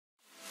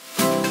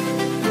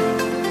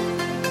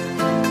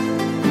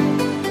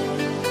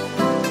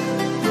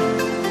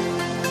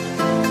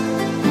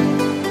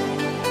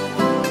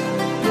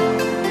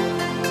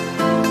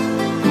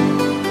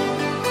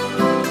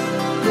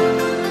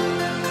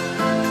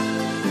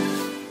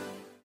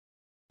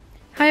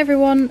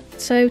everyone,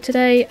 so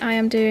today I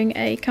am doing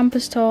a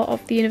campus tour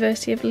of the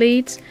University of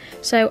Leeds.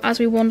 So as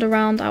we wander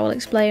around, I will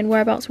explain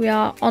whereabouts we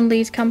are on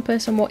Leeds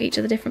campus and what each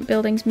of the different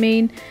buildings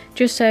mean,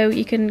 just so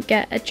you can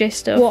get a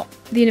gist of what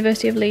the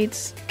University of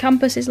Leeds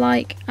campus is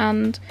like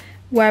and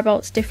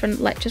whereabouts different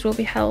lectures will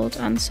be held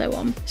and so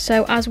on.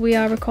 So as we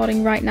are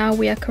recording right now,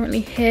 we are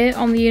currently here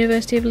on the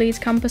University of Leeds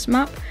campus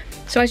map.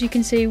 So as you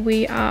can see,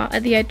 we are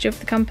at the edge of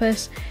the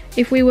campus.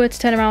 If we were to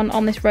turn around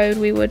on this road,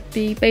 we would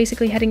be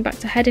basically heading back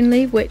to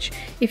Headingley, which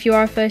if you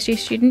are a first year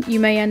student, you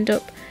may end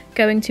up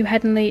going to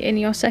Headingley in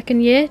your second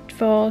year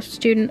for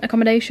student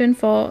accommodation,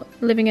 for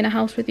living in a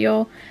house with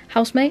your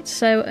housemates.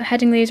 So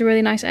Headingley is a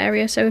really nice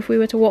area, so if we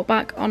were to walk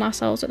back on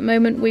ourselves at the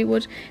moment, we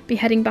would be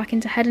heading back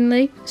into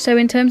Headingley. So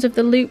in terms of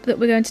the loop that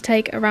we're going to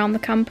take around the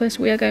campus,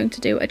 we are going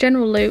to do a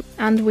general loop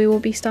and we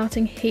will be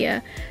starting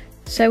here.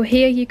 So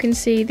here you can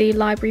see the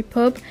library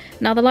pub.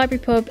 Now the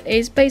library pub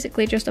is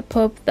basically just a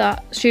pub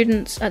that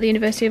students at the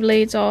University of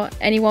Leeds or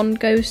anyone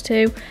goes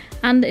to,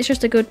 and it's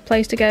just a good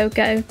place to go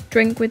get a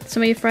drink with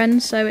some of your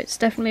friends, so it's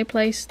definitely a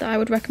place that I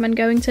would recommend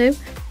going to.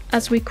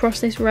 As we cross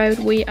this road,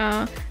 we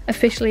are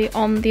officially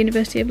on the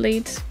University of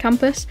Leeds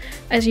campus,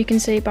 as you can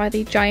see by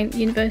the giant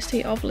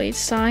University of Leeds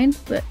sign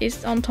that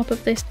is on top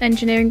of this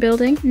engineering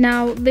building.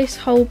 Now this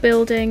whole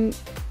building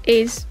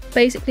is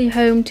basically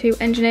home to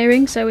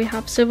engineering, so we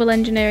have civil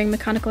engineering,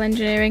 mechanical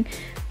engineering,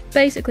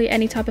 basically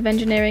any type of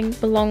engineering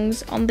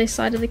belongs on this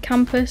side of the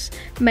campus,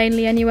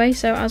 mainly anyway.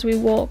 So as we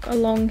walk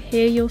along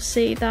here, you'll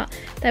see that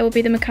there will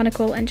be the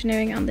mechanical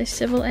engineering and this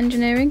civil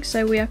engineering.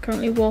 So we are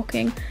currently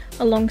walking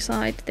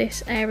alongside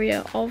this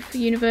area of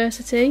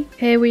university.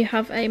 Here we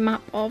have a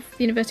map of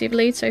the University of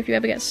Leeds, so if you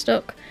ever get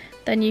stuck,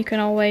 then you can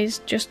always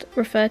just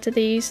refer to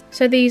these.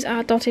 So these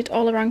are dotted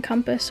all around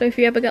campus, so if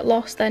you ever get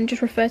lost, then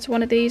just refer to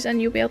one of these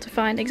and you'll be able to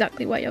find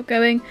exactly where you're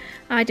going.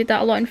 I did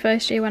that a lot in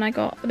first year when I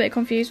got a bit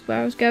confused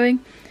where I was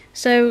going.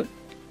 So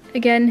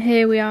again,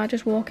 here we are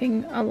just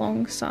walking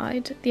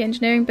alongside the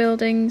engineering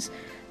buildings.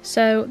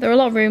 So there are a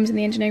lot of rooms in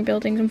the engineering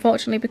buildings.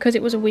 Unfortunately, because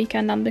it was a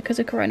weekend and because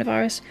of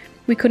coronavirus,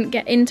 we couldn't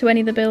get into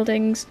any of the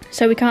buildings,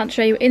 so we can't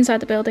show you inside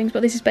the buildings,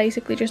 but this is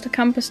basically just a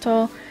campus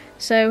tour.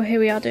 So here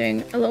we are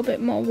doing a little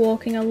bit more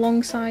walking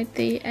alongside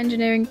the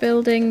engineering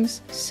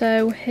buildings.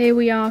 So here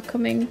we are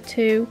coming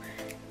to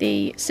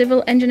the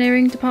civil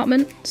engineering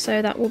department,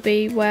 so that will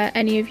be where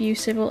any of you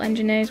civil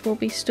engineers will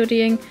be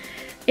studying.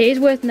 It is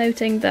worth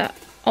noting that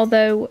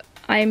although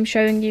I'm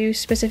showing you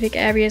specific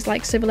areas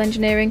like civil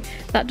engineering,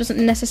 that doesn't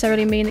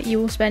necessarily mean that you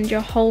will spend your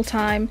whole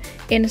time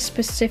in a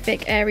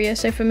specific area.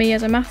 So for me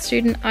as a maths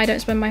student, I don't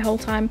spend my whole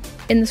time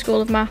in the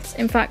School of Maths.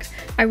 In fact,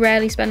 I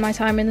rarely spend my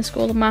time in the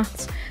School of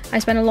Maths. I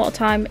spend a lot of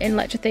time in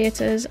lecture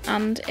theatres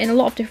and in a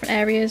lot of different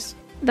areas.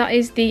 That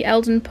is the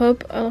Eldon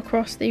pub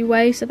across the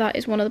way, so that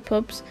is one of the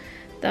pubs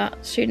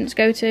that students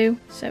go to.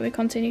 So we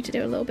continue to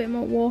do a little bit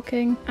more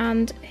walking,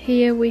 and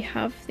here we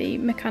have the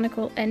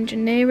mechanical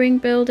engineering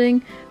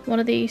building. One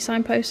of the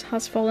signposts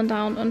has fallen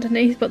down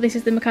underneath, but this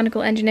is the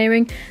mechanical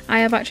engineering. I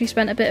have actually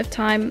spent a bit of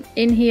time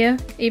in here.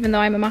 Even though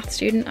I'm a maths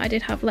student, I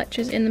did have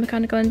lectures in the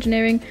mechanical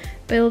engineering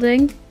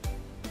building.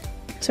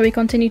 So we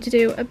continue to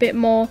do a bit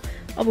more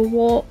of a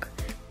walk.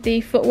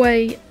 The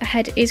footway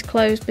ahead is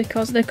closed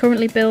because they're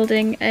currently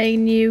building a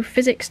new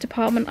physics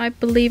department, I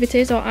believe it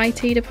is, or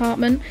IT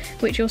department,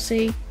 which you'll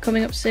see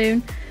coming up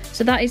soon.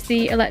 So that is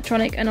the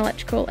electronic and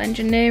electrical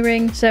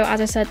engineering. So as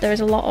I said, there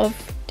is a lot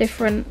of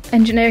different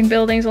engineering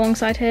buildings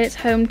alongside here. It's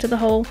home to the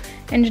whole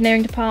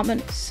engineering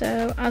department.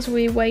 So as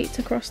we wait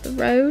to cross the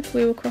road,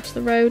 we will cross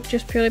the road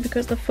just purely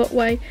because the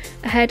footway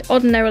ahead,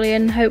 ordinarily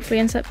and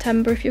hopefully in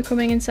September, if you're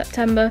coming in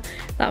September,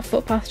 that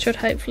footpath should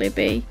hopefully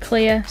be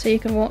clear so you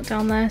can walk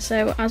down there.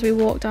 So as we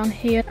walk down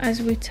here,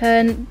 as we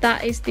turn,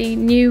 that is the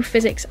new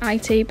physics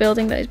IT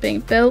building that is being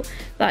built.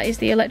 That is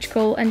the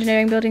electrical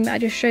engineering building that I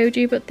just showed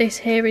you, but this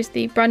here is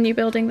the brand new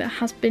building that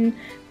has been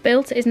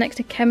built. It is next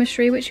to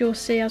chemistry, which you'll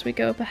see as we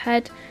go up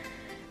ahead,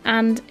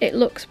 and it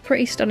looks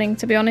pretty stunning,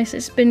 to be honest.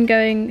 It's been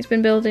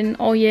building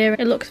all year.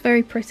 It looks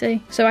very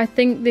pretty. So I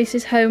think this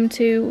is home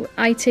to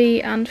IT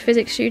and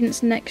physics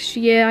students next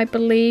year, I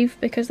believe,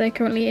 because they're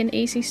currently in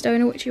EC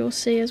Stoner, which you'll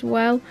see as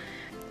well.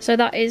 So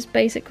that is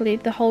basically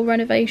the whole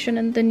renovation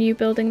and the new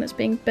building that's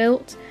being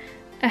built.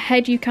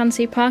 Ahead you can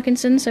see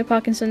Parkinson, so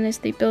Parkinson is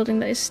the building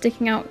that is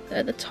sticking out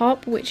at the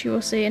top, which you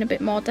will see in a bit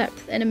more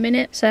depth in a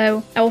minute.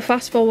 So I will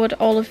fast forward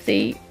all of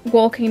the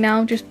walking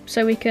now, just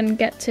so we can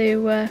get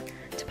to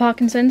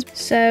Parkinson's.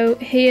 So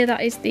here, that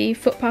is the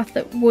footpath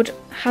that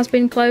has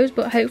been closed,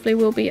 but hopefully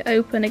will be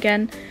open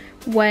again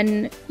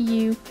when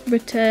you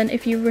return,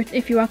 if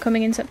you are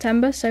coming in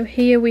September. So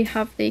here we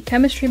have the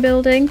chemistry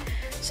building.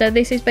 So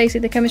this is basically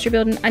the chemistry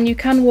building, and you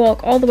can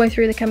walk all the way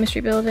through the chemistry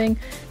building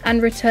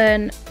and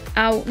return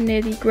out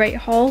near the Great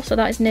Hall. So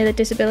that is near the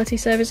disability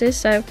services.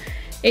 So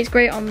it's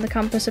great on the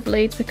campus of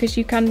Leeds because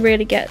you can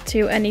really get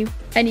to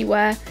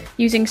anywhere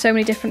using so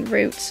many different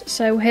routes.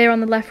 So here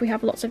on the left we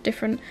have lots of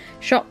different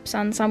shops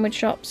and sandwich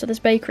shops. So there's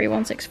Bakery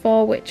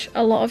 164, which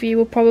a lot of you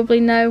will probably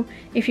know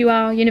if you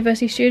are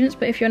university students,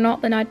 but if you're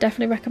not, then I'd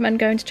definitely recommend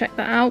going to check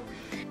that out.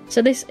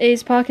 So this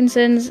is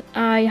Parkinson's.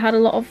 I had a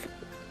lot of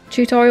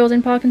tutorials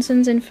in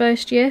Parkinson's in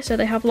first year, so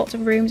they have lots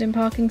of rooms in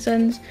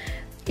Parkinson's.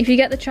 If you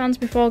get the chance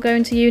before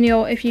going to uni,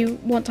 or if you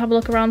want to have a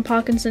look around,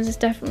 Parkinson's is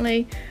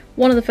definitely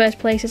one of the first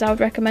places I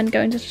would recommend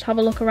going to just have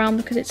a look around,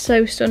 because it's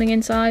so stunning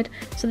inside.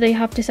 So they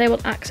have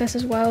disabled access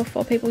as well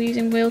for people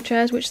using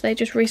wheelchairs, which they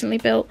just recently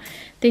built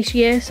this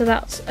year, so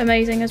that's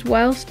amazing as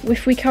well.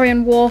 If we carry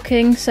on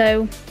walking,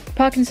 so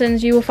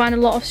Parkinson's, you will find a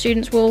lot of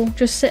students will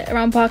just sit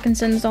around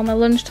Parkinson's on their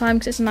lunchtime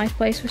because it's a nice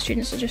place for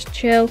students to just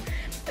chill.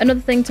 Another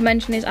thing to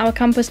mention is our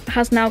campus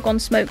has now gone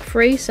smoke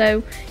free,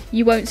 so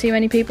you won't see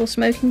many people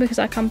smoking because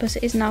our campus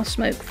is now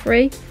smoke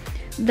free.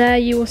 There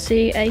you will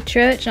see a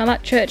church. Now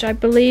that church, I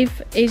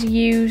believe, is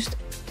used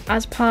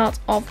as part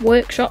of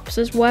workshops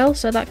as well,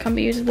 so that can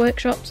be used as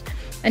workshops.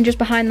 And just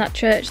behind that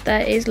church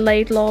there is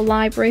Laidlaw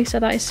Library, so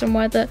that is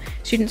somewhere that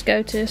students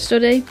go to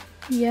study.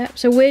 Yeah,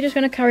 so we're just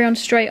going to carry on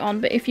straight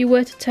on, but if you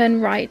were to turn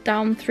right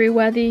down through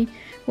where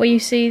you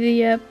see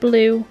the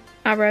blue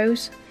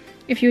arrows,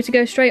 if you were to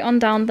go straight on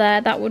down there,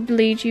 that would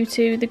lead you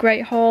to the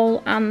Great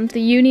Hall and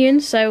the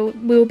Union, so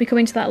we will be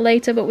coming to that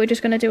later, but we're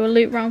just going to do a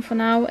loop round for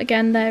now.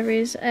 Again, there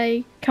is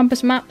a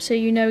campus map, so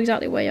you know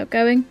exactly where you're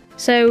going.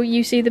 So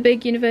you see the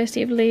big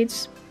University of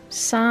Leeds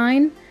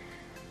sign,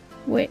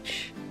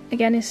 which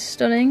again is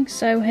stunning.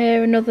 So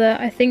here another,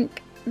 I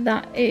think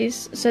that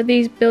is, so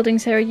these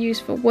buildings here are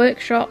used for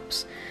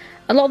workshops.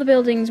 A lot of the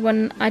buildings,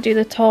 when I do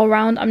the tour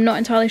around, I'm not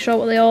entirely sure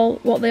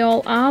what they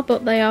all are,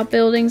 but they are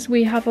buildings.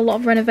 We have a lot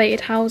of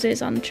renovated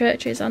houses and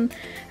churches and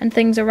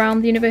things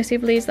around the University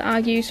of Leeds that are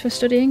used for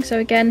studying. So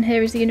again,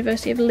 here is the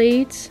University of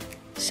Leeds.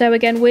 So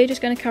again, we're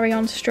just going to carry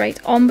on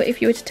straight on, but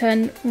if you were to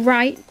turn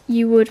right,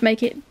 you would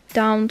make it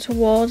down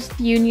towards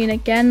the Union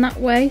again that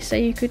way, so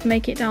you could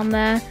make it down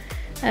there.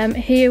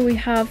 Here we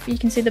have, you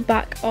can see the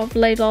back of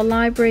Laidlaw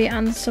Library,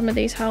 and some of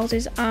these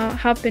houses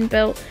have been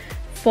built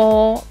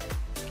for,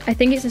 I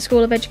think it's the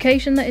School of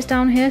Education that is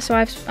down here, so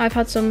I've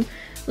had some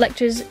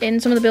lectures in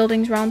some of the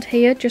buildings around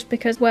here just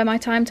because where my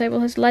timetable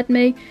has led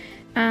me.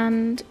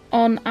 And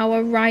on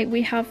our right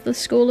we have the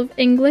School of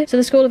English. So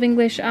the School of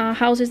English are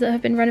houses that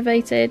have been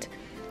renovated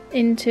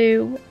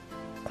into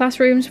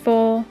classrooms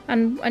for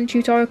and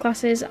tutorial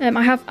classes.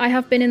 I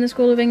have been in the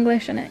School of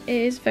English and it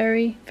is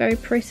very, very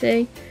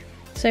pretty.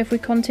 So if we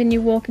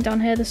continue walking down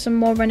here, there's some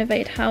more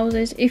renovated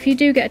houses. If you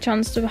do get a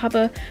chance to have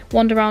a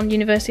wander around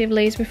University of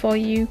Leeds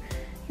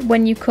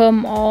when you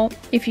come, or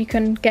if you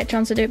can get a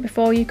chance to do it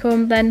before you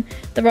come, then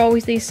there are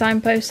always these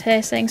signposts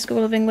here saying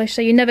School of English,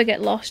 so you never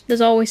get lost.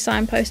 There's always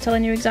signposts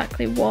telling you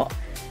exactly what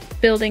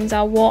buildings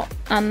are what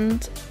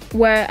and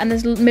where, and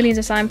there's millions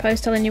of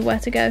signposts telling you where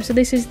to go. So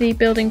this is the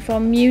building for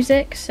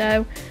music,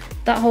 so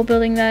that whole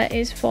building there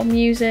is for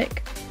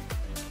music.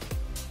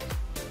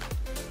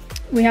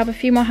 We have a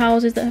few more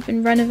houses that have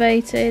been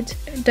renovated.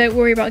 Don't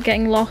worry about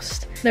getting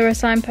lost. There are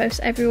signposts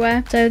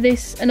everywhere. So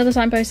another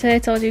signpost here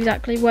tells you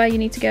exactly where you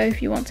need to go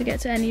if you want to get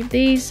to any of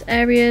these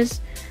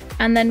areas.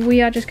 And then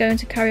we are just going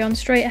to carry on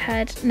straight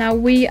ahead. Now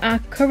we are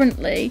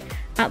currently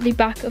at the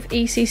back of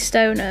EC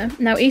Stoner.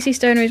 Now EC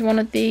Stoner is one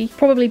of the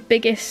probably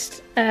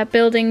biggest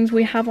buildings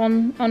we have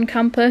on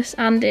campus,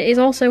 and it is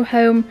also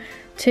home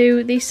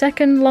to the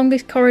second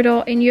longest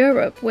corridor in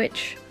Europe,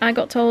 which I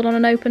got told on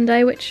an open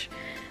day, which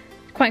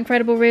quite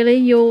incredible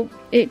really.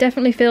 It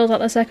definitely feels like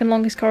the second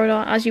longest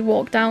corridor as you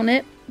walk down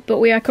it, but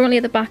we are currently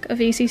at the back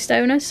of EC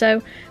Stoner,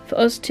 so for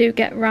us to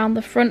get around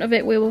the front of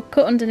it we will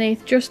cut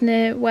underneath just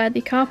near where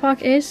the car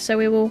park is, so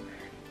we will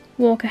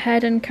walk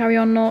ahead and carry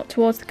on north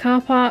towards the car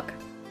park.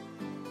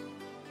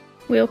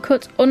 We'll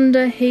cut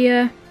under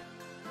here,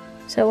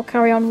 so we'll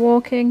carry on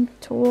walking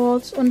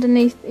towards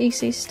underneath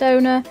EC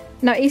Stoner.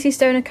 Now EC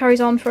Stoner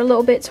carries on for a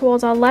little bit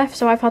towards our left,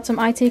 so I've had some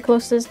IT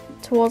clusters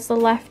towards the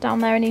left down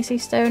there in EC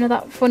Stoner.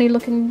 That funny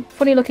looking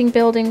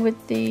building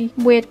with the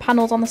weird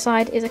panels on the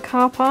side is a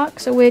car park,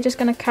 so we're just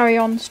going to carry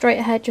on straight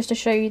ahead just to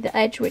show you the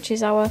edge, which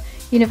is our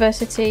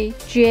university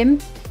gym.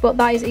 But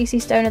that is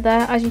EC Stoner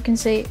there. As you can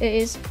see, it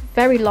is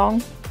very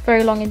long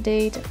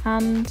indeed,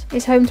 and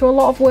is home to a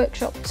lot of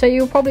workshops, so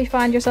you'll probably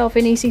find yourself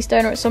in EC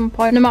Stoner at some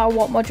point. No matter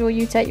what module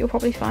you take, you'll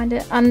probably find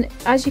it. And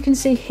as you can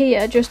see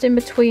here, just in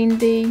between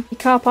the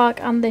car park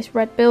and this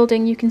red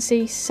building, you can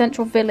see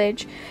Central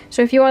Village.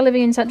 So if you are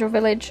living in Central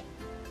Village,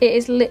 it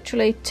is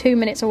literally 2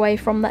 minutes away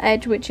from the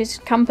edge, which is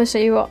campus, so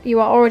you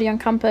are already on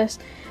campus.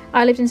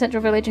 I lived in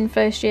Central Village in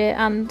first year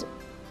and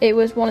it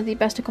was one of the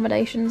best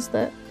accommodations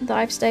that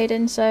I've stayed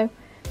in, so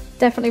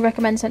definitely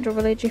recommend Central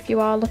Village if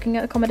you are looking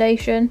at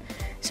accommodation.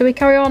 So we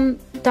carry on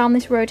down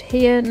this road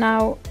here.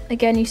 Now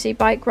again, you see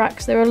bike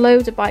racks. There are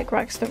loads of bike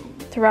racks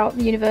throughout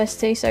the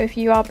university, so if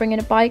you are bringing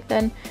a bike,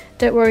 then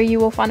don't worry, you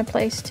will find a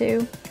place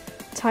to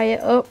tie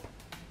it up.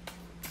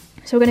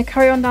 So we're going to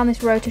carry on down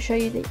this road to show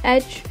you the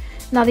edge.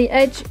 Now the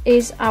edge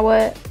is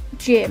our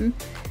gym.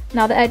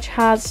 Now the edge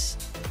has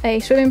a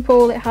swimming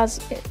pool, it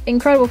has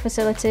incredible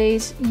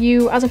facilities.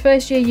 As a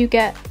first year, you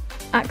get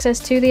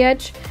access to the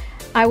edge.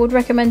 I would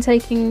recommend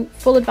taking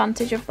full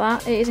advantage of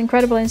that. It is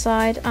incredible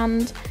inside,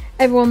 and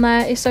everyone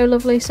there is so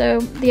lovely, so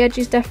the Edge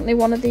is definitely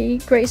one of the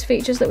greatest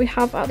features that we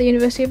have at the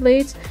University of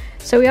Leeds.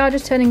 So we are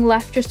just turning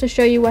left just to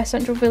show you where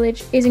Central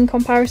Village is in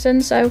comparison.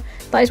 So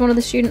that is one of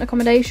the student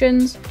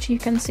accommodations. You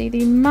can see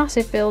the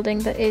massive building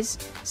that is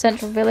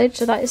Central Village,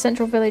 so that is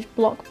Central Village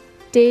Block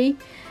D.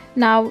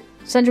 Now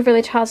Central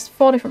Village has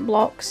 4 different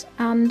blocks,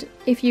 and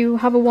if you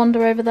have a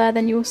wander over there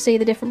then you will see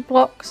the different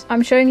blocks.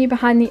 I'm showing you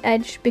behind the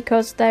Edge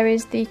because there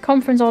is the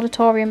conference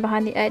auditorium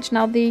behind the Edge.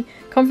 Now the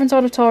conference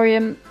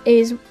auditorium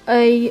is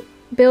a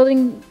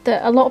building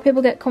that a lot of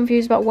people get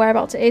confused about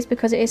whereabouts it is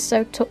because it is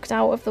so tucked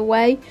out of the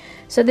way.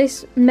 So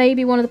this may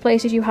be one of the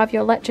places you have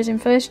your lectures in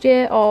first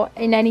year or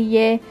in any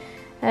year.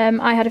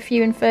 I had a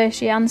few in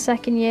first year and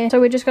second year.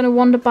 So we're just going to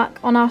wander back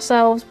on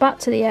ourselves back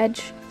to the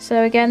Edge.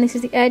 So again, this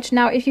is the Edge.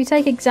 Now if you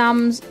take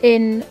exams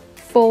in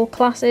full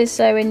classes,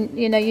 so in,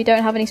 you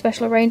don't have any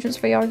special arrangements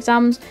for your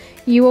exams,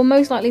 you will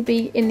most likely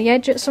be in the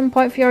Edge at some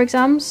point for your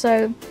exams.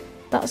 So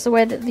that's the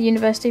way that the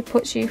university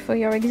puts you for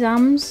your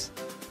exams.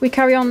 We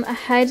carry on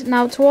ahead.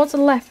 Now towards the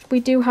left we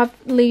do have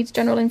Leeds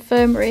General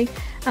Infirmary,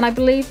 and I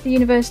believe the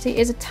university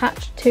is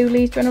attached to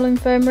Leeds General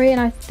Infirmary, and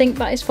I think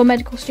that is for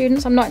medical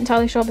students. I'm not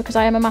entirely sure because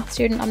I am a math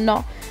student, I'm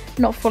not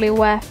fully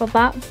aware for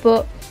that,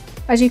 but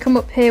as you come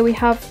up here we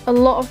have a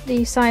lot of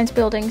the science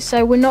buildings,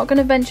 so we're not going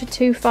to venture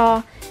too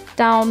far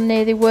down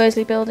near the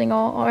Worsley building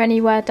or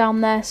anywhere down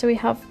there. So we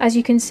have, as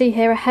you can see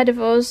here ahead of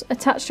us,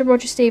 attached to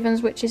Roger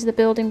Stevens, which is the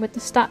building with the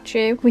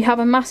statue, we have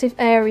a massive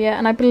area,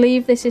 and I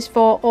believe this is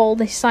for all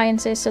the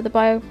sciences, so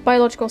the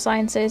biological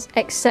sciences,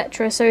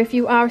 etc. So if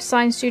you are a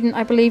science student,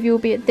 I believe you will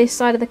be at this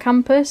side of the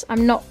campus.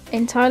 I'm not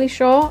entirely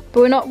sure, but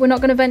we're not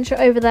going to venture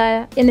over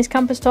there in this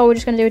campus tour. We're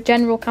just going to do a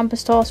general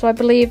campus tour, so I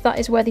believe that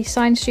is where the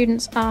science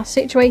students are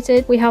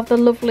situated. We have the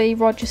lovely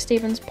Roger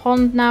Stevens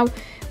pond. Now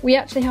we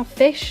actually have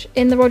fish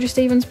in the Roger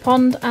Stevens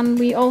pond, and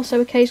we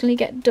also occasionally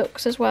get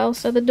ducks as well.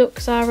 So the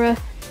ducks are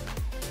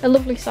a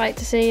lovely sight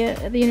to see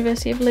at the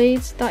University of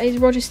Leeds. That is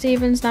Roger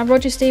Stevens. Now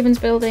Roger Stevens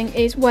building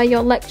is where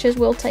your lectures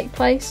will take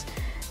place.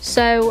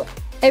 So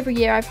every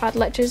year I've had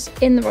lectures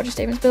in the Roger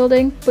Stevens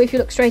building, but if you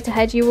look straight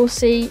ahead you will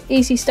see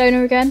EC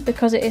Stoner again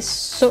because it is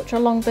such a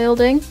long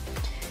building.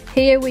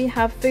 Here we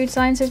have Food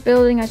Sciences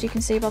building, as you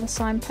can see by the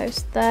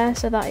signpost there,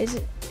 so that is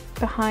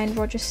behind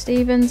Roger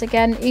Stevens.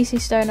 Again,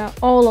 EC Stoner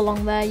all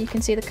along there. You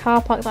can see the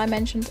car park that I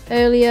mentioned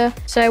earlier,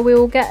 so we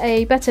will get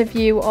a better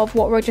view of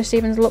what Roger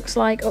Stevens looks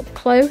like up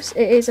close.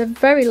 It is a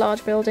very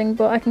large building,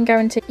 but I can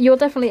guarantee you'll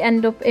definitely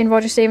end up in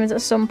Roger Stevens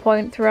at some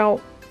point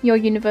throughout your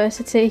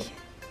university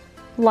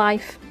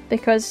life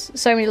because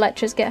so many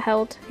lectures get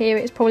held here.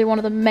 It's probably one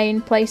of the main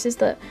places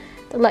that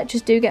the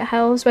lectures do get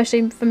held,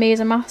 especially for me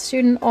as a maths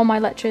student. All my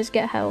lectures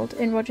get held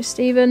in Roger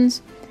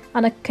Stevens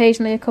and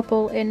occasionally a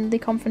couple in the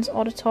conference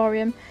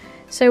auditorium.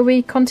 So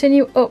we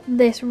continue up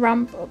this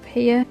ramp up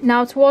here.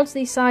 Now towards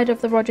the side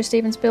of the Roger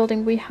Stevens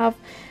building we have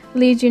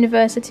Leeds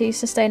University's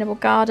Sustainable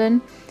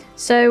Garden.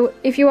 So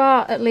if you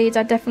are at Leeds,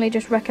 I definitely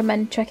just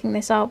recommend checking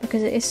this out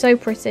because it is so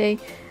pretty,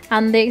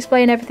 and they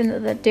explain everything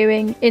that they're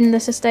doing in the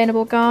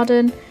Sustainable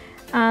Garden.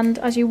 And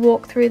as you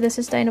walk through the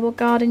Sustainable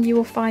Garden you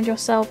will find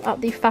yourself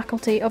at the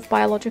Faculty of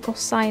Biological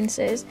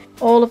Sciences.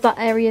 All of that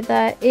area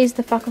there is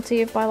the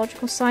Faculty of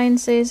Biological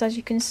Sciences. As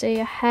you can see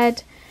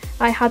ahead,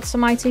 I had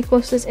some IT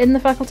clusters in the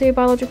Faculty of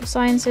Biological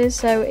Sciences,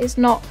 so it's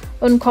not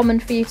uncommon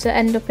for you to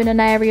end up in an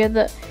area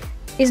that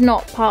is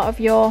not part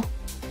of your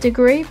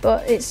degree,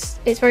 but it's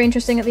very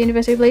interesting at the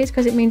University of Leeds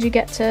because it means you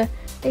get to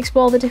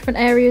explore the different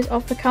areas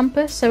of the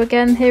campus. So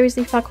again, here is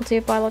the Faculty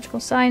of Biological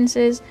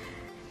Sciences,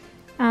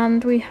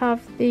 and we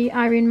have the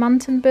Irene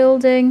Manton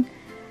building.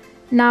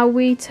 Now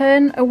we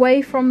turn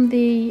away from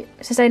the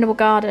Sustainable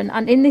Garden,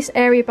 and in this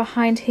area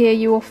behind here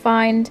you will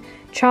find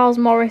Charles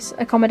Morris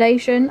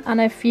accommodation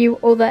and a few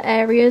other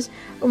areas.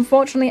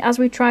 Unfortunately, as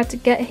we tried to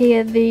get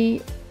here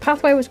the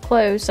pathway was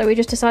closed, so we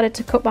just decided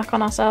to cut back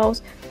on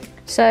ourselves.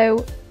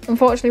 So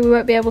unfortunately we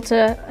won't be able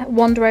to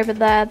wander over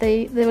there.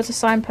 There was a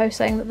signpost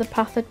saying that the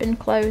path had been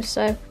closed,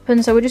 so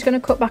we're just going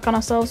to cut back on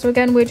ourselves. So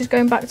again, we're just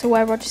going back to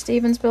where Roger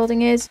Stevens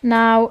building is.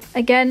 Now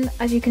again,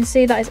 as you can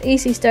see, that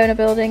is EC Stoner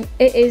building.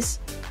 It is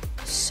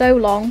so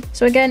long.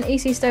 So again,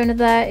 EC Stoner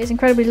there is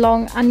incredibly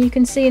long, and you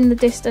can see in the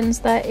distance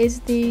there is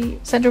the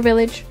Central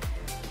Village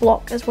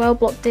block as well,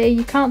 Block D.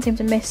 You can't seem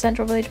to miss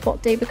Central Village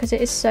Block D because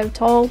it is so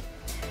tall.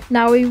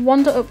 Now we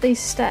wander up these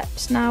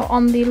steps. Now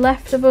on the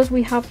left of us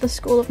we have the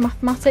School of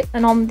Mathematics,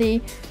 and on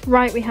the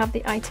right we have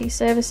the IT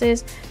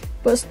Services.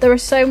 But there are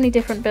so many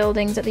different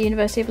buildings at the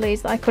University of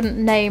Leeds that I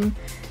couldn't name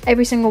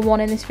every single one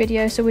in this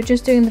video, so we're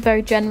just doing the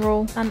very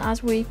general. And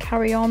as we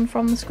carry on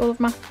from the School of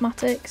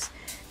Mathematics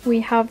we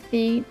have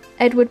the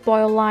Edward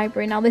Boyle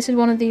Library. Now this is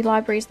one of the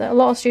libraries that a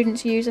lot of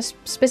students use,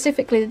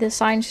 specifically the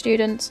science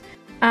students,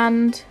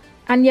 and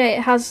yeah,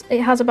 it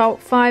has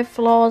about 5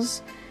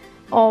 floors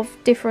of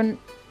different,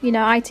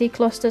 IT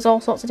clusters,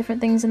 all sorts of different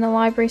things in the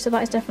library, so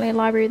that is definitely a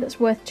library that's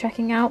worth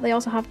checking out. They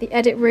also have the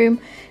edit room,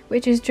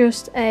 which is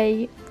just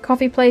a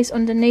coffee place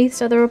underneath,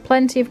 so there are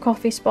plenty of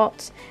coffee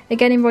spots.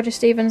 Again, in Roger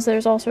Stevens there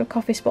is also a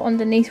coffee spot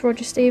underneath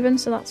Roger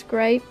Stevens, so that's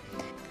great.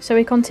 So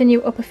we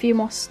continue up a few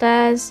more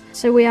stairs.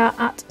 So we are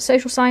at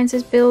Social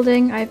Sciences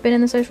building. I've been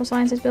in the Social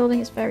Sciences building,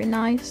 it's very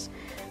nice.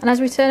 And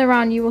as we turn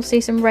around, you will see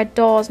some red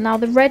doors. Now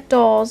the red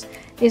doors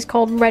is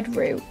called Red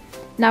Route.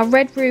 Now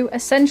Red Route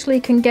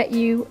essentially can get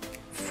you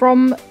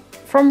from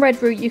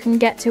Red Route, you can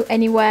get to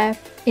anywhere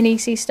in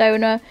EC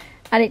Stoner,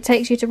 and it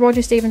takes you to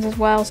Roger Stevens as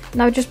well.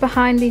 Now just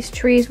behind these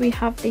trees we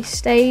have the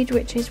stage,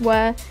 which is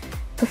where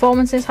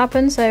performances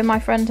happen. So my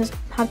friend has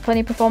had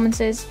plenty of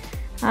performances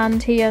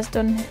and he has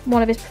done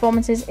one of his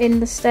performances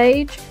in the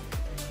stage.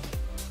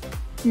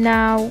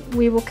 Now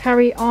we will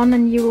carry on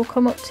and you will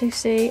come up to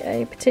see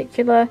a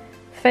particular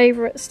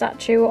favourite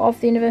statue of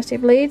the University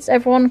of Leeds.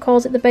 Everyone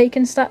calls it the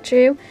Bacon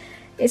statue.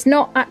 It's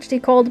not actually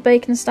called the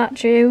Bacon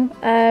statue,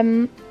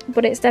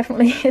 but it's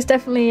definitely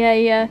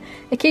a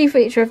key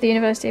feature of the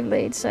University of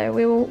Leeds. So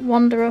we will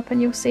wander up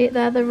and you'll see it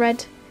there,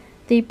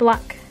 the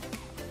black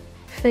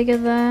figure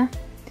there.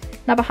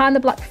 Now behind the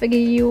black figure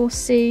you will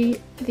see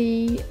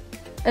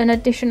an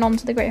addition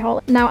onto the Great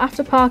Hall. Now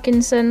after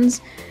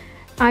Parkinson's,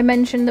 I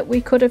mentioned that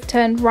we could have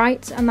turned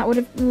right and that would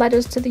have led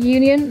us to the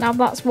Union. Now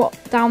that's what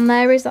down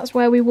there is, that's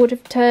where we would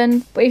have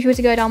turned, but if you were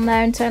to go down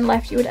there and turn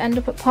left you would end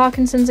up at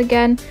Parkinson's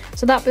again.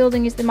 So that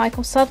building is the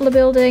Michael Sadler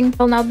building.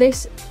 Well, now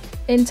this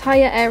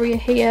entire area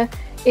here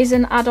is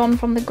an add-on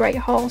from the Great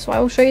Hall, so I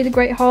will show you the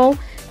Great Hall.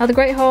 Now the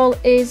Great Hall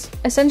is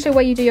essentially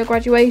where you do your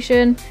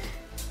graduation.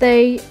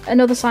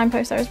 Another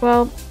signpost there as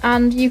well,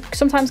 and you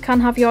sometimes can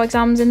have your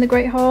exams in the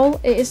Great Hall.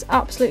 It is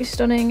absolutely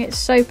stunning, it's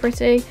so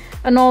pretty,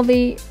 and all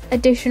the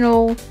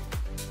additional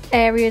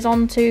areas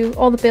onto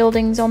all the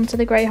buildings onto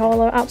the Great Hall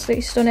are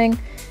absolutely stunning.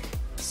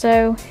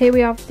 So here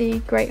we have the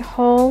Great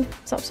Hall,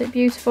 it's absolutely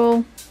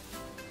beautiful.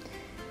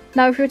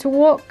 Now if you were to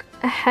walk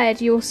ahead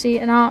you will see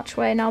an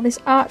archway. Now this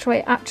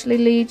archway actually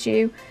leads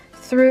you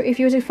through, if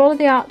you were to follow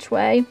the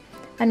archway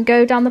and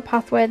go down the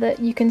pathway that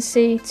you can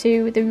see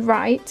to the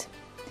right,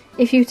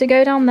 if you were to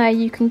go down there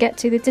you can get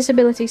to the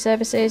Disability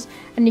Services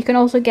and you can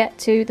also get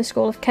to the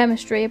School of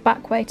Chemistry, a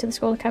back way to the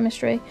School of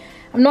Chemistry.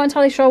 I'm not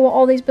entirely sure what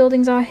all these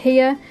buildings are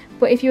here,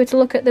 but if you were to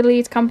look at the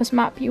Leeds campus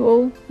map you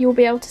will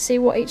be able to see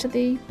what each of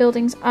the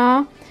buildings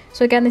are.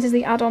 So again, this is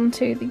the add-on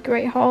to the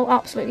Great Hall,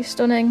 absolutely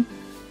stunning.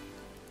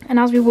 And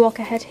as we walk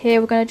ahead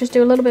here we're going to just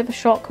do a little bit of a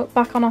shortcut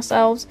back on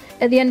ourselves.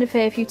 At the end of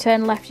here, if you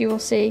turn left you will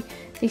see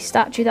the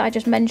statue that I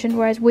just mentioned,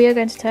 whereas we are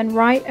going to turn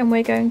right and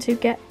we're going to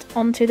get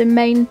onto the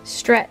main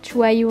stretch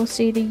where you will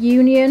see the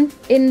Union.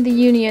 In the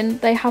Union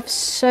they have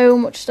so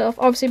much stuff.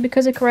 Obviously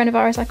because of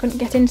coronavirus I couldn't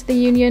get into the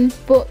Union,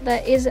 but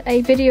there is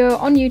a video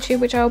on YouTube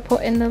which I will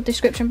put in the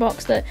description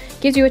box that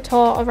gives you a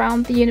tour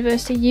around the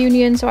University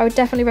Union, so I would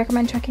definitely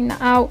recommend checking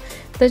that out.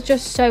 There's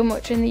just so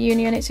much in the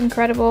Union, it's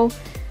incredible.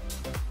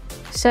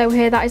 So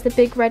here, that is the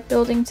big red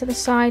building to the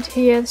side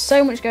here. There's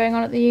so much going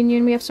on at the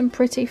Union. We have some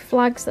pretty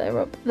flags that are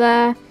up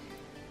there.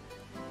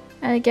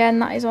 And again,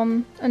 that is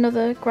on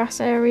another grass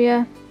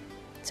area.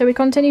 So we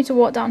continue to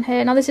walk down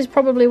here. Now this is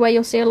probably where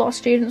you'll see a lot of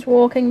students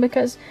walking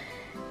because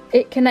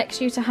it connects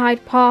you to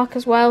Hyde Park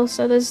as well.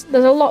 So there's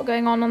a lot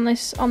going on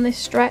this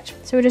stretch.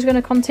 So we're just going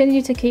to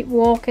continue to keep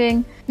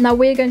walking. Now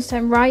we're going to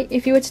turn right.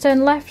 If you were to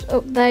turn left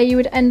up there, you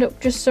would end up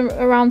just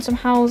around some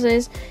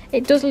houses.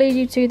 It does lead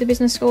you to the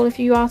business school if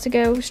you are to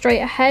go straight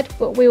ahead,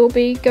 but we will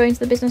be going to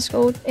the business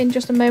school in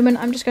just a moment.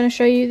 I'm just going to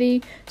show you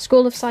the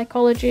School of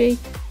Psychology.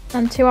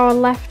 And to our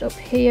left up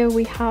here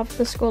we have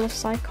the School of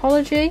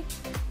Psychology.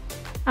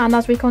 And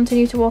as we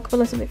continue to walk up a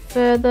little bit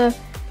further,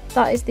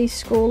 that is the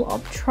School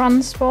of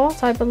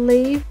Transport, I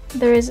believe.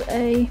 There is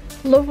a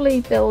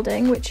lovely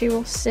building which you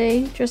will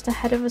see just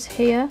ahead of us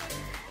here,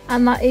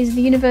 and that is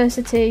the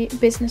University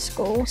Business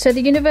School. So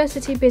the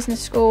University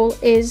Business School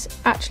is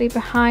actually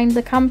behind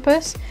the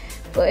campus,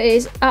 but it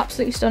is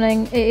absolutely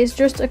stunning. It is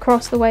just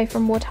across the way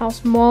from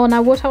Woodhouse Moor.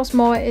 Now Woodhouse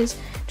Moor is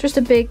just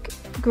a big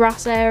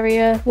grass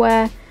area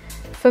where,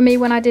 for me,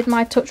 when I did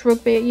my touch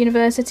rugby at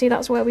university,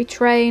 that's where we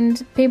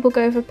trained. People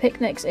go for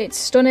picnics, it's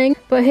stunning.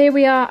 But here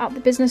we are at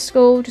the business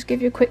school, just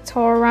give you a quick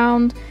tour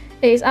around.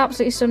 It is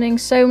absolutely stunning,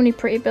 so many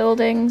pretty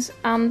buildings,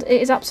 and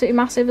it is absolutely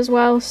massive as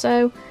well.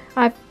 So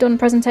I've done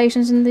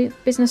presentations in the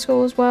business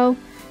school as well,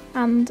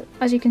 and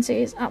as you can see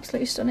it's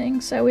absolutely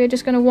stunning. So we're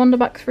just going to wander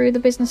back through the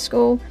business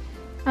school,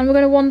 and we're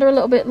going to wander a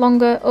little bit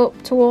longer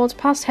up towards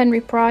past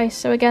Henry Price.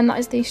 So again, that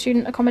is the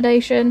student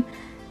accommodation,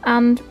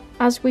 and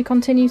as we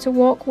continue to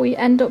walk we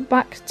end up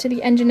back to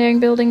the engineering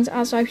buildings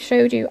as I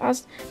showed you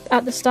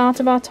at the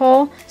start of our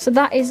tour. So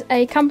that is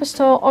a campus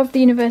tour of the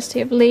University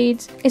of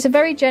Leeds. It's a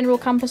very general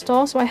campus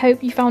tour, so I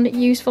hope you found it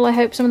useful. I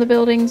hope some of the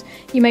buildings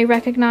you may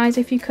recognise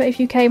if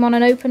you came on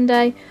an open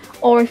day,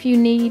 or if you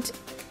need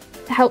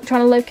help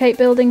trying to locate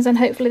buildings, then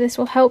hopefully this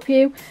will help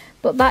you.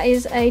 But that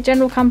is a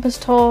general campus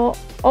tour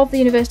of the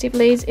University of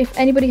Leeds. If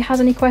anybody has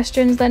any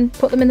questions, then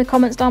put them in the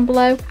comments down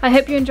below. I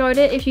hope you enjoyed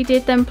it. If you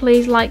did, then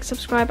please like,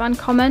 subscribe and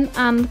comment.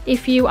 And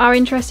if you are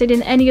interested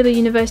in any other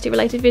university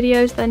related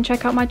videos, then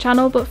check out my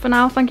channel. But for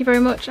now, thank you very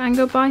much and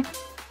goodbye.